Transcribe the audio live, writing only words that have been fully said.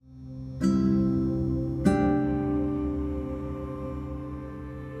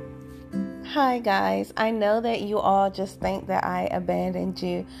Hi, guys. I know that you all just think that I abandoned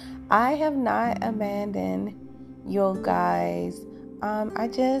you. I have not abandoned you guys. I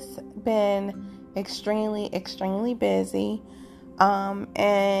just been extremely busy.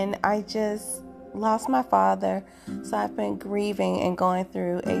 And I just lost my father. So I've been grieving and going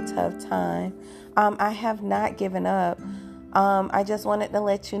through a tough time. I have not given up. I just wanted to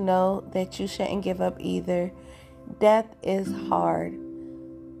let you know that you shouldn't give up either. Death is hard.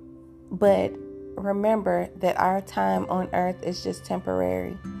 But remember that our time on earth is just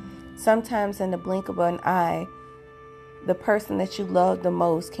temporary. Sometimes in the blink of an eye, the person that you love the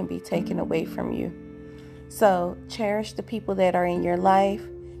most can be taken away from you. So cherish the people that are in your life.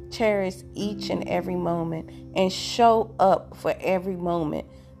 Cherish each and every moment and show up for every moment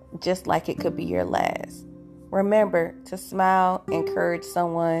just like it could be your last. Remember to smile, encourage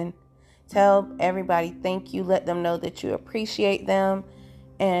someone, tell everybody thank you, let them know that you appreciate them,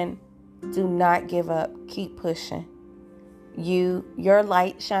 and do not give up. Keep pushing. Your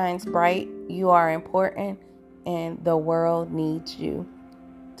light shines bright. You are important and the world needs you.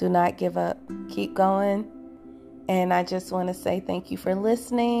 Do not give up. Keep going. And I just want to say thank you for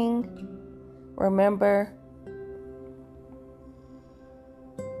listening. Remember,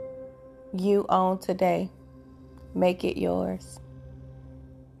 you own today. Make it yours.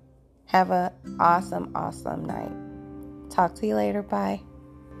 Have an awesome night. Talk to you later. Bye.